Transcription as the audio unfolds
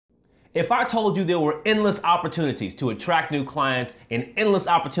If I told you there were endless opportunities to attract new clients and endless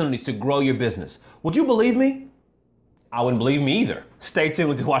opportunities to grow your business, would you believe me? I wouldn't believe me either. Stay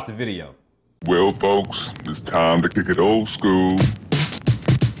tuned to watch the video. Well, folks, it's time to kick it old school.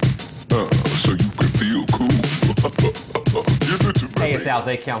 So you can feel cool. Give it to me. Hey, it's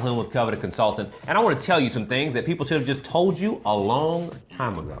Alzay Calhoun with Coveted Consultant, and I want to tell you some things that people should have just told you a long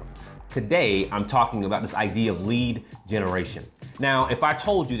time ago. Today, I'm talking about this idea of lead generation. Now, if I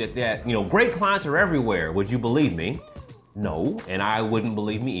told you that great clients are everywhere, would you believe me? No, and I wouldn't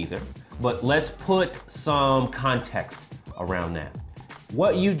believe me either. But let's put some context around that.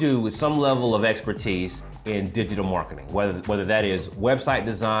 What you do is some level of expertise in digital marketing, whether that is website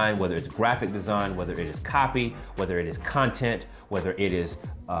design, whether it's graphic design, whether it is copy, whether it is content, whether it is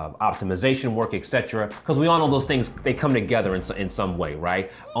optimization work, etc. Because we all know those things, they come together in some way,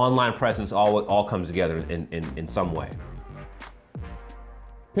 right? Online presence all comes together in some way.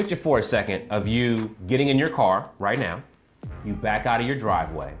 Picture for a second of you getting in your car right now. You back out of your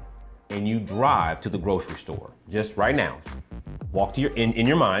driveway and you drive to the grocery store just right now. Walk to in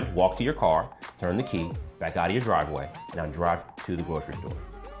your mind, walk to your car, turn the key, back out of your driveway, and now drive to the grocery store.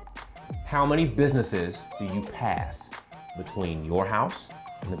 How many businesses do you pass between your house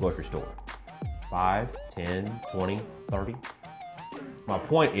and the grocery store? 5, 10, 20, 30? My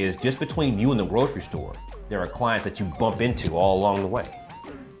point is, just between you and the grocery store, there are clients that you bump into all along the way,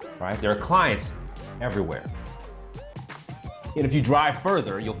 right? There are clients everywhere. And if you drive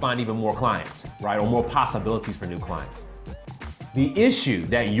further, you'll find even more clients, right? Or more possibilities for new clients. The issue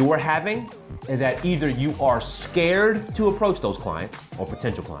that you're having is that either you are scared to approach those clients or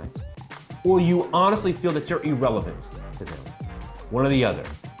potential clients, or you honestly feel that you're irrelevant to them. One or the other.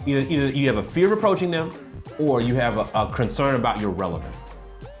 Either you have a fear of approaching them, or you have a concern about your relevance.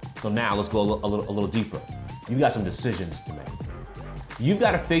 So now let's go a little deeper. You've got some decisions to make. You've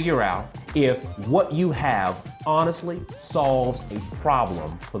got to figure out if what you have honestly solves a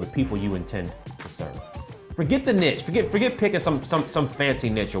problem for the people you intend to serve. Forget the niche. Forget picking some fancy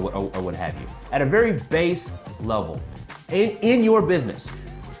niche or what have you. At a very base level, in your business,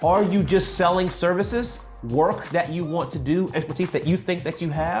 are you just selling services, work that you want to do, expertise that you think that you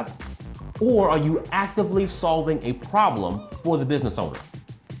have, or are you actively solving a problem for the business owner?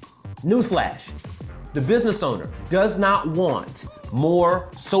 Newsflash: the business owner does not want more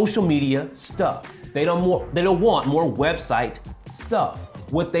social media stuff. They don't want more website stuff.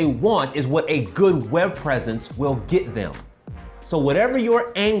 What they want is what a good web presence will get them. So whatever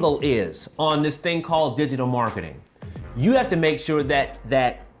your angle is on this thing called digital marketing, you have to make sure that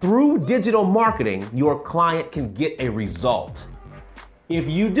through digital marketing, your client can get a result. If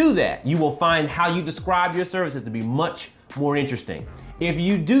you do that, you will find how you describe your services to be much more interesting. If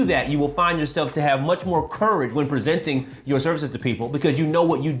you do that, you will find yourself to have much more courage when presenting your services to people because you know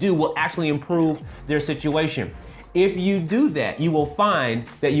what you do will actually improve their situation. If you do that, you will find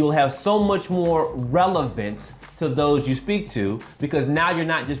that you will have so much more relevance to those you speak to because now you're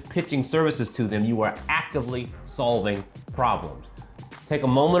not just pitching services to them, you are actively solving problems. Take a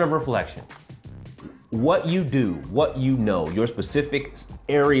moment of reflection. What you do, what you know, your specific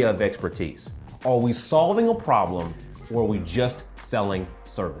area of expertise. Are we solving a problem or are we just selling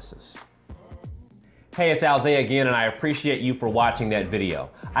services? Hey, it's Alzay again, and I appreciate you for watching that video.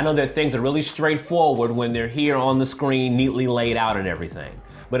 I know that things are really straightforward when they're here on the screen, neatly laid out and everything.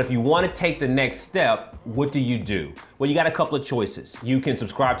 But if you want to take the next step, what do? Well, you got a couple of choices. You can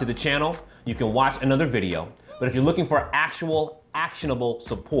subscribe to the channel, you can watch another video, but if you're looking for actual actionable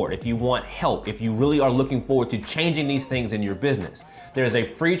support, if you want help, if you really are looking forward to changing these things in your business, there's a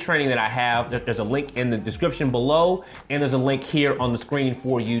free training that I have. There's a link in the description below, and there's a link here on the screen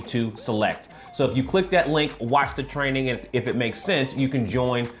for you to select. So if you click that link, watch the training, and if it makes sense, you can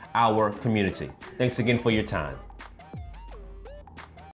join our community. Thanks again for your time.